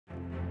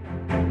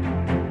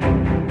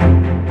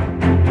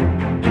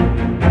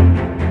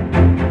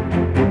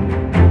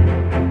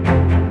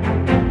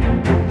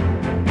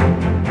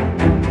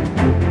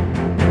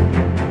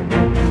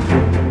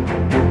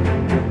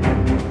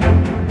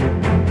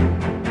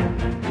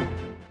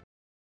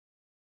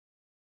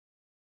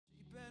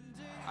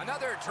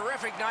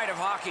terrific night of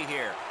hockey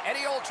here.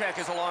 Eddie Olczyk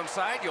is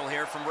alongside. You'll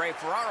hear from Ray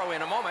Ferraro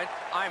in a moment.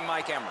 I'm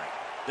Mike Emery.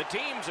 The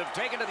teams have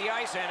taken to the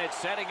ice, and it's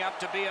setting up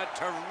to be a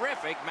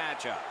terrific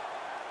matchup.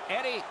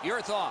 Eddie,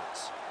 your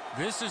thoughts?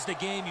 This is the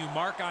game you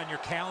mark on your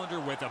calendar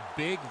with a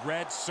big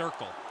red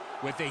circle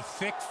with a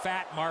thick,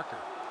 fat marker.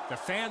 The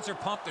fans are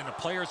pumped, and the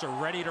players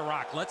are ready to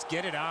rock. Let's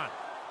get it on.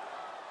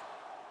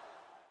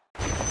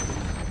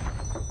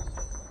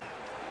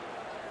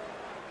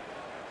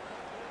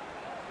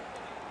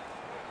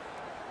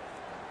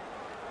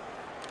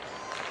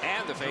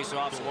 And the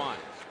face-off's won.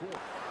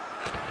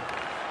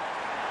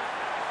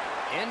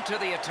 Into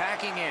the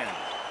attacking end.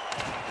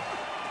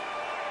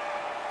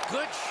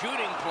 Good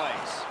shooting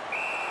place.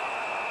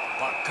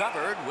 Puck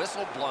covered,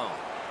 whistle blown.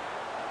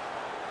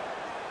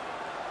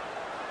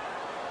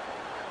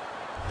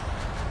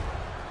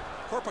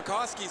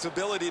 Korpikoski's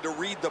ability to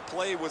read the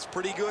play was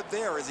pretty good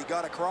there as he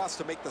got across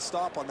to make the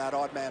stop on that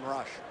odd man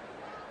rush.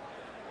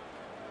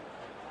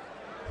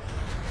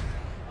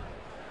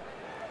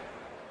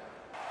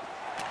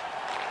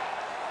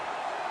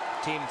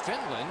 Team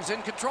Finland's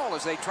in control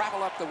as they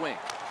travel up the wing.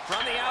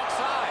 From the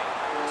outside,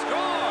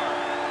 score!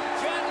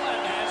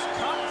 Finland has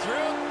come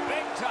through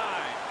big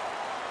time.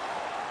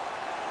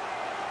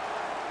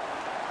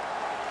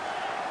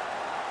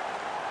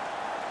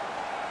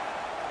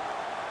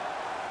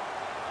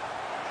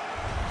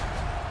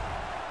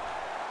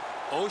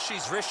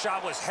 Oshie's wrist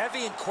shot was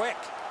heavy and quick.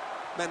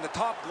 Man, the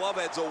top glove,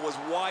 Edzo, was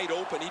wide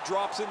open. He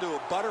drops into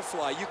a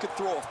butterfly. You could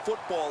throw a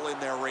football in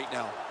there right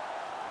now.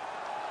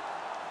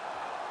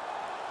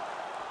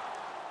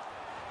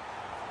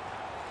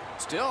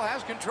 Still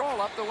has control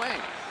up the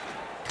wing.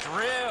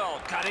 Drill,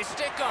 got his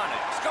stick on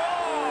it. Score!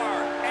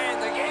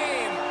 And the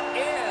game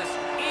is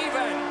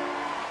even.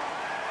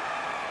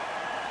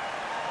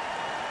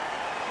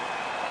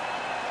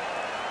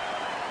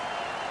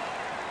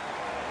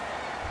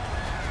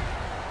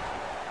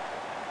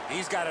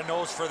 He's got a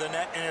nose for the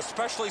net, and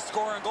especially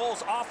scoring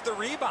goals off the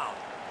rebound.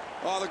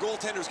 Oh, the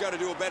goaltender's got to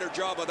do a better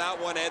job of that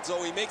one,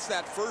 Edzo. He makes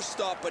that first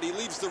stop, but he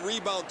leaves the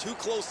rebound too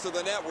close to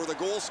the net where the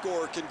goal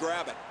scorer can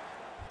grab it.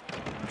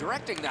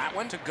 Directing that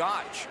one to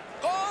Gotch.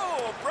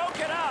 Oh, broke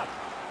it up.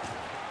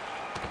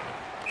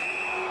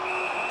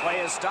 Play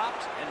is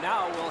stopped, and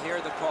now we'll hear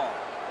the call.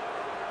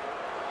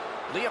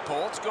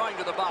 Leopold's going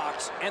to the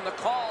box, and the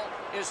call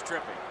is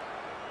tripping.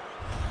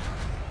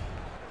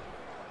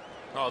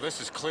 Oh, this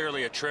is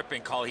clearly a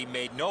tripping call. He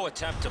made no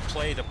attempt to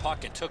play the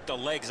puck and took the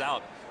legs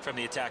out from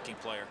the attacking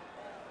player.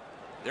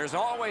 There's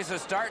always a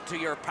start to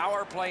your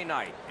power play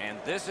night, and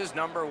this is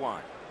number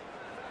one.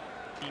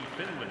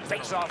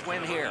 Face-off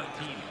win here.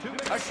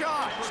 A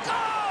shot. Score!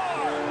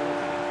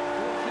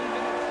 14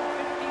 minutes,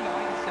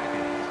 59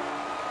 seconds.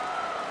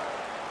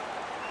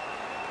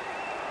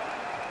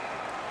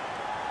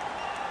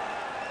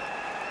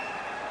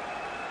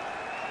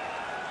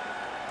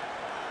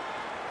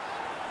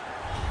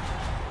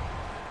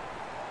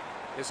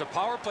 It's a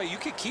power play. You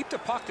can keep the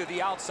puck to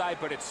the outside,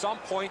 but at some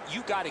point,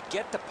 you got to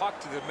get the puck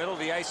to the middle of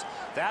the ice.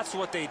 That's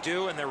what they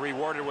do, and they're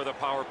rewarded with a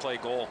power play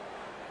goal.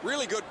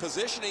 Really good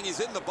positioning. He's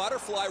in the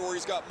butterfly where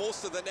he's got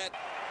most of the net.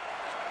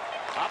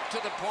 Up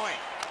to the point.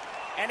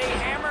 And he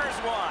hammers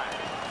one.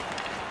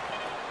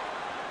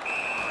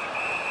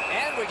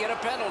 And we get a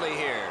penalty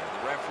here.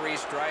 The referee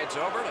strides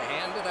over to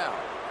hand it out.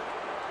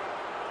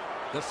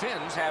 The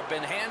Finns have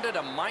been handed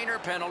a minor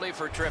penalty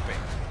for tripping.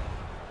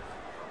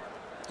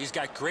 He's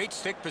got great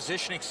stick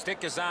positioning.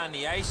 Stick is on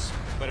the ice,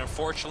 but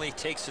unfortunately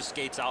takes the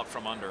skates out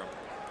from under him.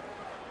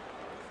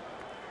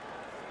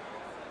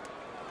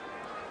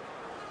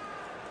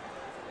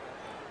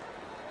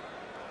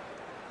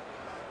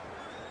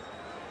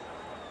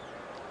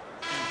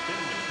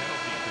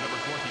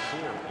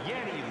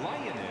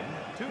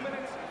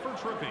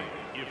 Tripping.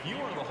 If you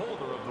are the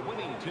holder of the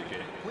winning ticket,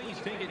 please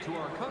take it to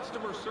our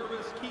customer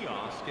service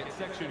kiosk at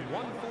section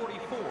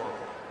 144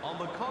 on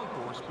the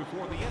concourse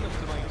before the end of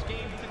tonight's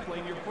game to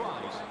claim your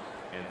prize.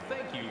 And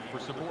thank you for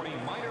supporting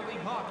minor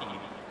league hockey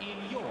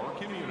in your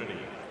community.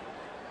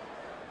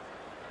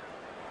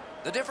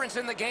 The difference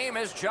in the game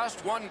is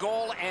just one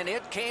goal, and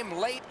it came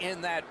late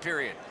in that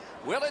period.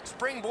 Will it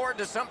springboard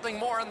to something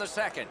more in the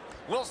second?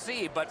 We'll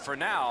see, but for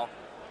now,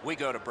 we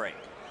go to break.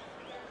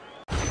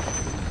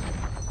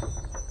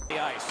 The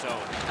ice, so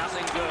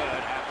nothing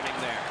good happening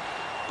there.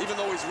 Even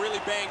though he's really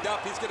banged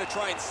up, he's going to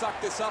try and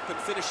suck this up and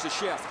finish the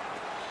shift.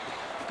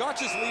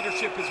 Gotch's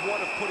leadership is one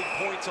of putting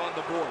points on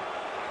the board.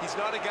 He's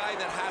not a guy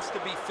that has to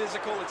be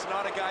physical. It's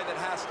not a guy that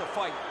has to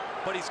fight,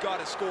 but he's got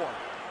to score.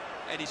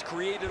 And he's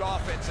created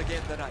offense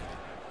again tonight.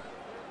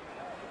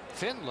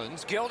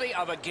 Finland's guilty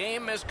of a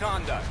game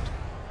misconduct,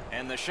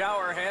 and the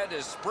shower head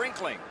is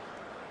sprinkling.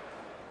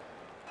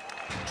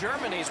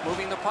 Germany's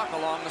moving the puck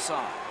along the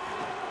side.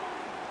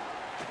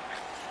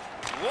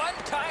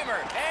 One-timer.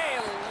 Hey,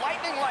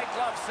 lightning-like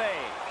glove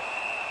save.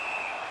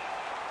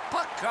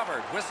 Puck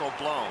covered, whistle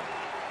blown.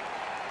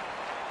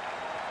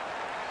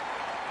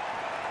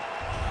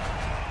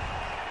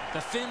 The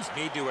Finns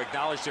need to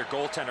acknowledge their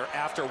goaltender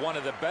after one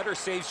of the better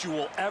saves you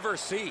will ever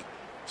see.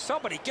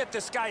 Somebody get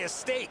this guy a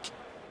steak.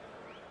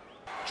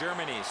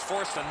 Germany's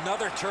forced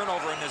another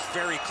turnover in this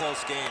very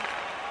close game.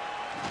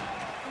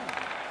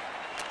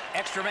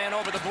 Extra man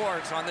over the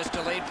boards on this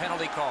delayed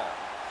penalty call.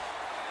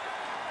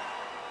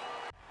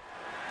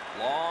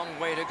 Long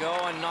way to go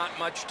and not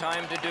much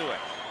time to do it.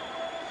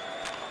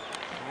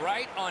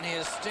 Right on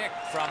his stick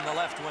from the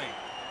left wing.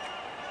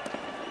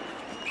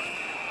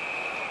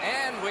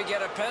 And we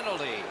get a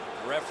penalty.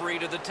 Referee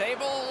to the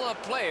table, a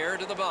player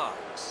to the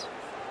box.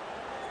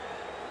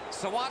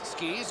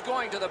 Sawatski's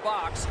going to the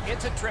box.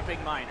 It's a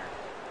tripping minor.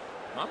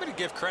 I'm going to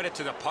give credit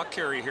to the puck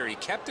carrier here. He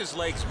kept his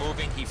legs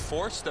moving. He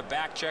forced the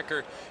back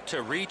checker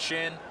to reach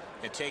in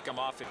and take him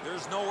off.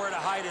 There's nowhere to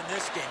hide in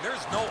this game.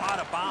 There's no out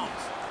of bounds.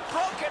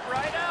 Broke it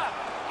right up.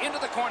 Into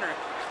the corner.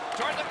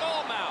 Toward the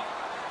goal mouth.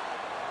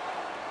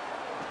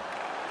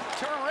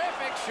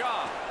 Terrific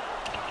shot.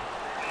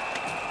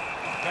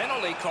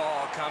 Penalty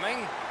call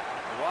coming.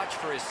 Watch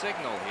for his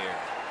signal here.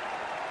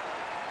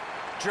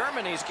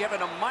 Germany's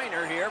given a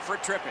minor here for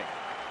tripping.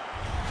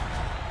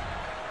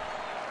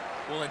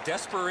 Well, in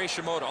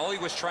desperation mode, all he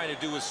was trying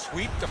to do was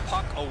sweep the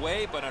puck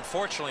away, but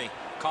unfortunately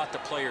caught the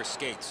player's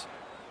skates.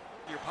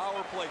 Your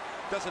power play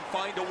doesn't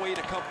find a way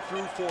to come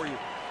through for you.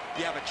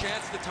 You have a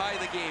chance to tie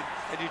the game,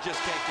 and you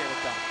just can't get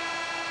it done.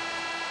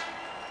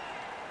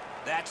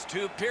 That's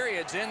 2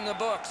 periods in the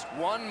books.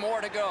 1 more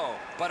to go,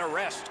 but a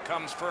rest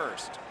comes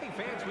first. Hey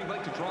fans, we'd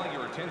like to draw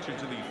your attention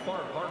to the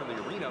far part of the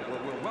arena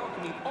where we're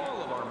welcoming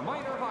all of our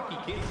minor hockey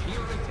kids here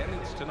in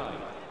attendance tonight.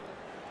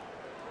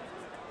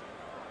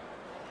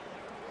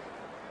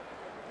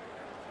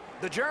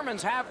 The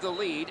Germans have the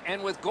lead,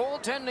 and with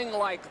goaltending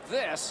like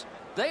this,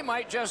 they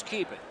might just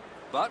keep it.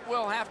 But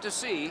we'll have to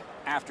see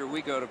after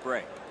we go to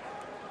break.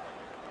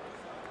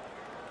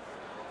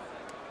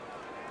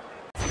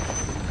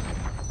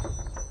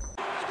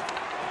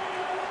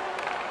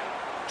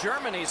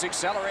 Germany's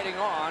accelerating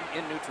on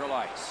in neutral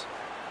ice.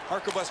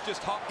 Harkabus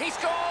just hopped. He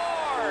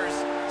scores!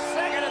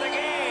 Second of the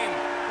game.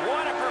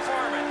 What a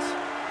performance.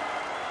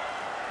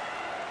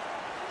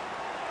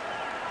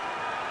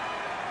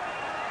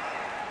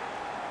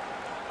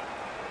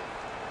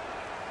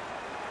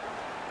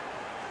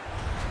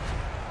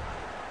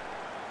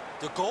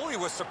 The goalie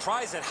was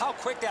surprised at how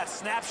quick that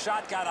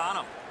snapshot got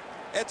on him.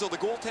 Edzo, the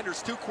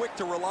goaltender's too quick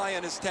to rely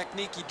on his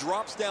technique. He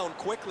drops down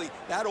quickly.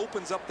 That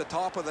opens up the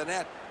top of the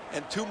net.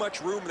 And too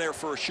much room there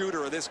for a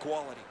shooter of this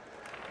quality.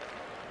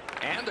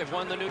 And they've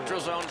won the neutral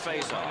zone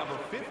faceoff. Number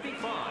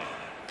 55.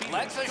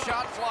 Lets the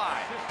shot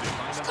fly.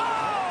 Score!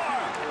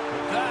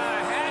 The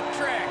hat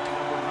trick.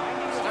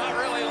 It's not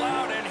really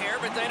loud in here,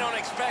 but they don't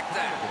expect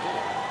that.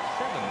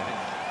 7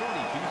 minutes,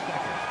 42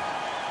 seconds.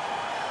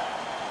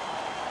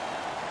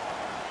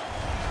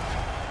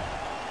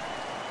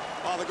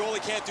 Oh, the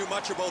goalie can't do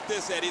much about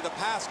this, Eddie. The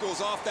pass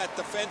goes off that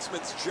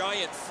defenseman's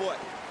giant foot.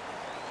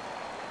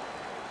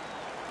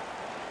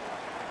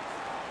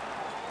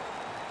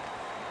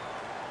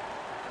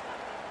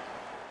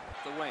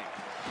 The wing.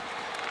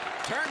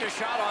 Turned a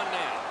shot on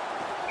net.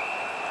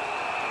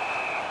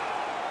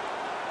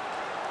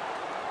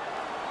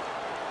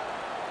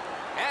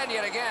 And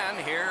yet again,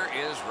 here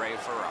is Ray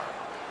Ferraro.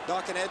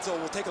 Doc and Edzo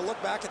will take a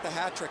look back at the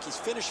hat trick. He's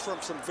finished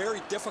from some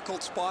very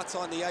difficult spots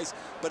on the ice,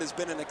 but has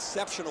been an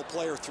exceptional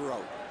player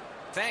throughout.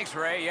 Thanks,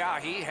 Ray.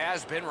 Yeah, he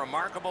has been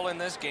remarkable in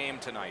this game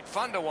tonight.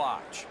 Fun to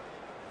watch.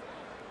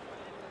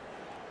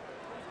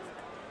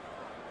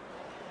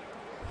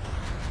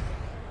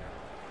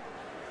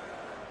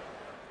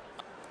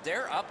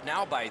 They're up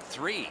now by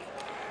 3.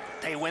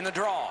 They win the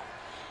draw.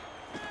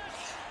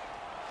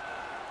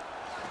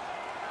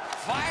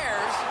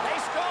 Fires. They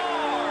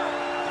score.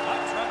 A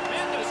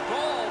tremendous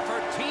goal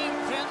for Team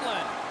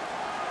Finland.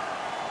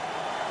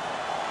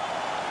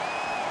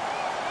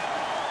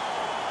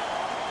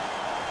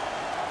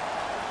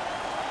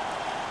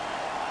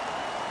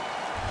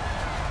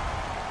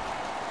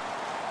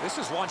 This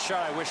is one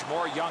shot I wish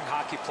more young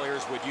hockey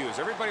players would use.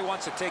 Everybody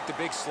wants to take the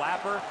big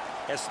slapper.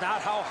 It's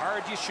not how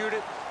hard you shoot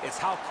it, it's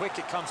how quick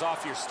it comes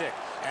off your stick.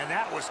 And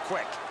that was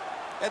quick.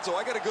 Edzo,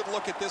 I got a good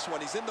look at this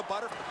one. He's in the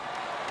butter.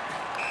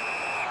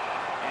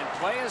 And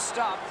play is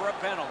stopped for a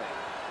penalty.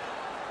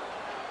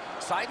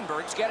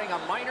 Seidenberg's getting a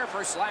minor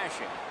for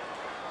slashing.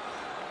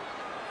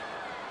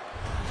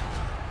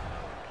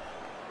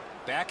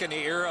 Back in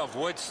the era of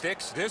wood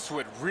sticks, this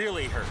would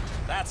really hurt.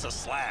 That's a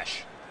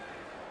slash.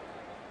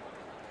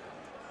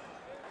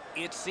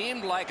 It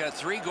seemed like a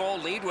 3-goal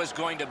lead was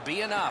going to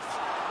be enough.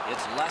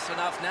 It's less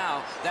enough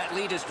now. That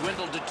lead has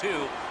dwindled to 2,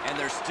 and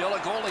there's still a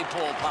goalie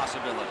pull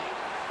possibility.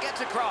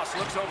 Gets across,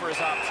 looks over his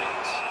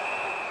options.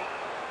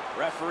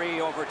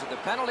 Referee over to the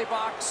penalty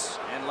box,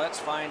 and let's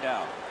find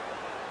out.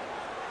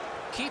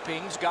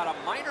 Keeping's got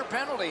a minor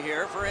penalty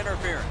here for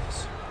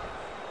interference.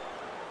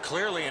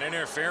 Clearly an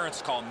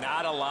interference call,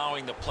 not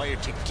allowing the player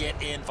to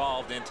get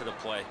involved into the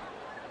play.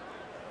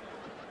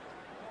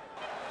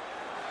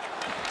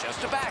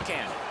 Just a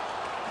backhand.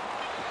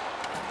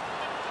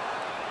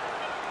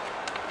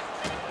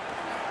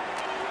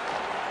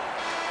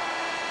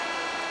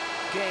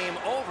 Game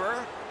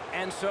over,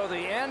 and so the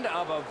end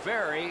of a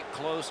very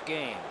close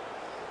game.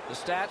 The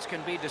stats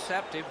can be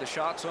deceptive. The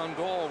shots on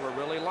goal were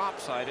really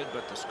lopsided,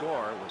 but the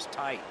score was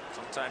tight.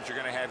 Sometimes you're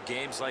going to have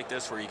games like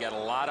this where you get a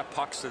lot of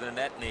pucks to the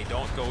net and they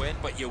don't go in,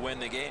 but you win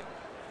the game.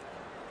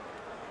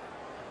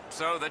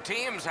 So the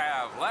teams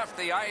have left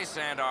the ice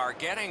and are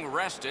getting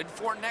rested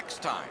for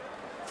next time.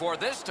 For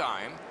this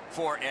time,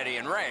 for Eddie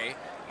and Ray,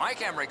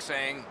 Mike Emmerich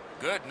saying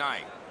good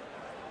night.